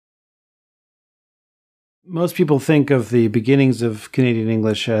Most people think of the beginnings of Canadian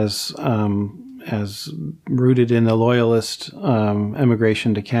English as rooted in the Loyalist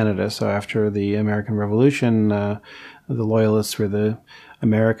emigration to Canada. So after the American Revolution, the Loyalists were the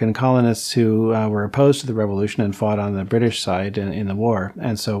American colonists who were opposed to the revolution and fought on the British side in the war.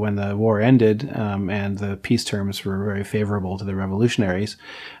 And so when the war ended and the peace terms were very favorable to the revolutionaries,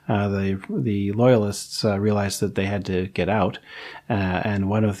 the Loyalists realized that they had to get out. And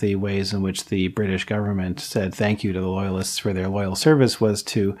one of the ways in which the British government said thank you to the Loyalists for their loyal service was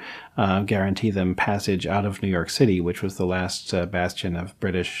to guarantee them passage out of New York City, which was the last bastion of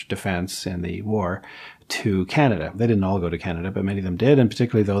British defense in the war, to Canada. They didn't all go to Canada, but many of them did, and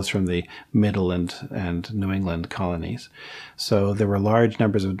particularly those from the Middle and New England colonies. So there were large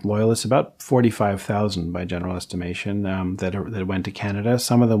numbers of Loyalists, about 45,000 by general estimation, that went to Canada.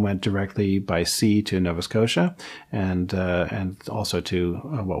 Some of them went directly by sea to Nova Scotia, and also to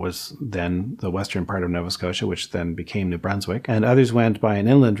what was then the western part of Nova Scotia, which then became New Brunswick. And others went by an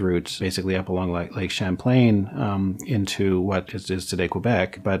inland route, basically up along Lake Champlain into what is today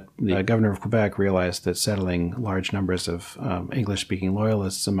Quebec. But the governor of Quebec realized that settling large numbers of English-speaking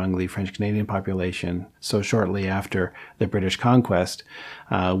Loyalists among the French-Canadian population so shortly after the British conquest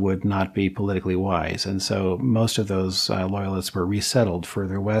would not be politically wise. And so most of those Loyalists were resettled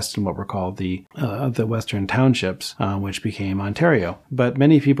further west in what were called the Western Townships, which became Ontario. But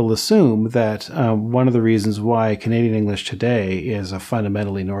many people assume that one of the reasons why Canadian English today is a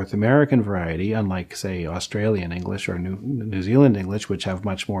fundamentally North American variety, unlike, say, Australian English or New Zealand English, which have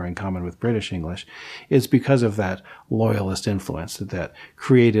much more in common with British English, is because of that Loyalist influence that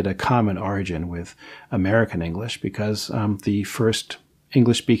created a common origin with American English, because the first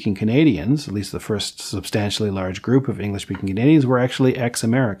English-speaking Canadians, at least the first substantially large group of English-speaking Canadians, were actually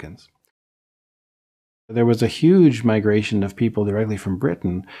ex-Americans. There was a huge migration of people directly from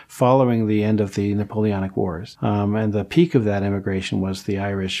Britain following the end of the Napoleonic Wars. And the peak of that immigration was the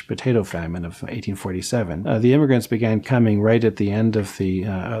Irish potato famine of 1847. The immigrants began coming right at the end of the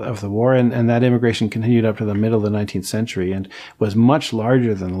war, and that immigration continued up to the middle of the 19th century and was much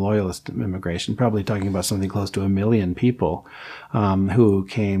larger than the Loyalist immigration, probably talking about something close to 1 million people who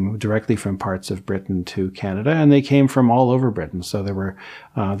came directly from parts of Britain to Canada, and they came from all over Britain. So there were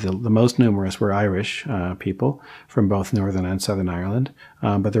the most numerous were Irish people from both Northern and Southern Ireland.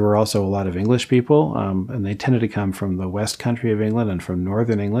 But there were also a lot of English people, and they tended to come from the West Country of England and from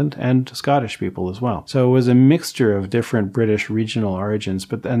Northern England, and Scottish people as well. So it was a mixture of different British regional origins,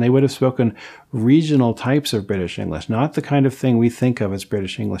 and they would have spoken regional types of British English, not the kind of thing we think of as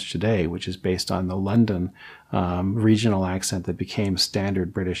British English today, which is based on the London regional accent that became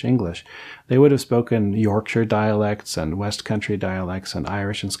standard British English. They would have spoken Yorkshire dialects and West Country dialects and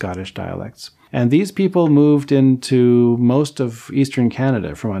Irish and Scottish dialects. And these people moved into most of eastern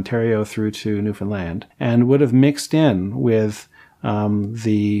Canada, from Ontario through to Newfoundland, and would have mixed in with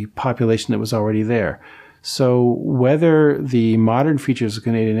the population that was already there. So whether the modern features of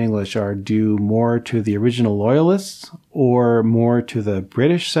Canadian English are due more to the original Loyalists or more to the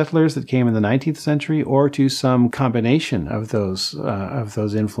British settlers that came in the 19th century, or to some combination of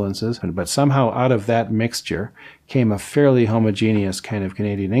those influences, but somehow out of that mixture came a fairly homogeneous kind of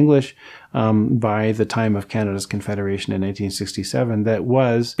Canadian English by the time of Canada's Confederation in 1867 that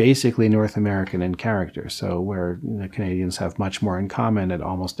was basically North American in character. So where the Canadians have much more in common at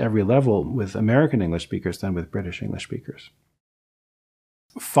almost every level with American English speakers than with British English speakers.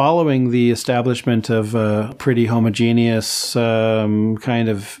 Following the establishment of a pretty homogeneous kind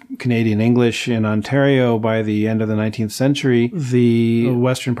of Canadian English in Ontario by the end of the 19th century, the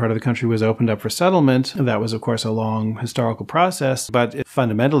western part of the country was opened up for settlement. That was, of course, a long historical process, but it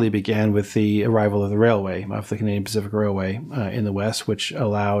fundamentally began with the arrival of the railway, of the Canadian Pacific Railway in the west, which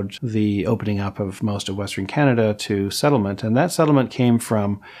allowed the opening up of most of Western Canada to settlement. And that settlement came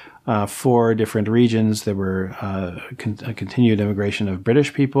from 4 different regions. There were a continued immigration of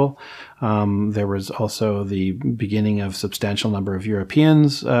British people. There was also the beginning of substantial number of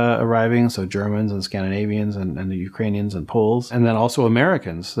Europeans arriving, so Germans and Scandinavians and the Ukrainians and Poles. And then also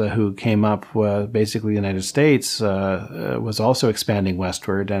Americans who came up, basically the United States was also expanding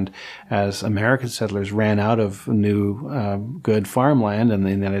westward. And as American settlers ran out of new good farmland in the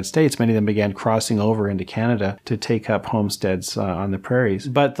United States, many of them began crossing over into Canada to take up homesteads on the prairies.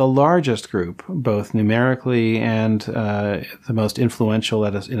 But the largest group, both numerically and the most influential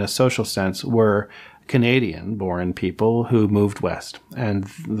in a social sense, were Canadian-born people who moved west. And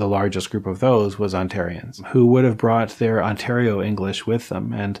the largest group of those was Ontarians, who would have brought their Ontario English with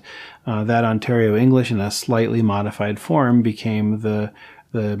them. And that Ontario English in a slightly modified form became the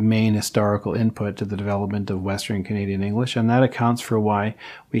the main historical input to the development of Western Canadian English, and that accounts for why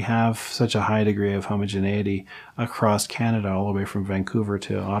we have such a high degree of homogeneity across Canada, all the way from Vancouver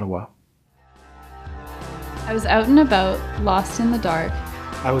to Ottawa. I was out and about, lost in the dark.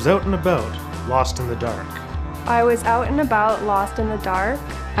 I was out and about, lost in the dark. I was out and about, lost in the dark.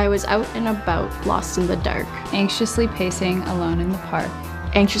 I was out and about, lost in the dark. Anxiously pacing alone in the park.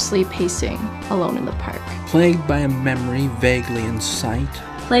 Anxiously pacing alone in the park. Plagued by a memory vaguely in sight.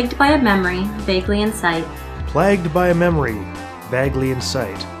 Plagued by a memory vaguely in sight. Plagued by a memory vaguely in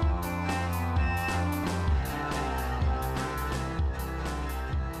sight.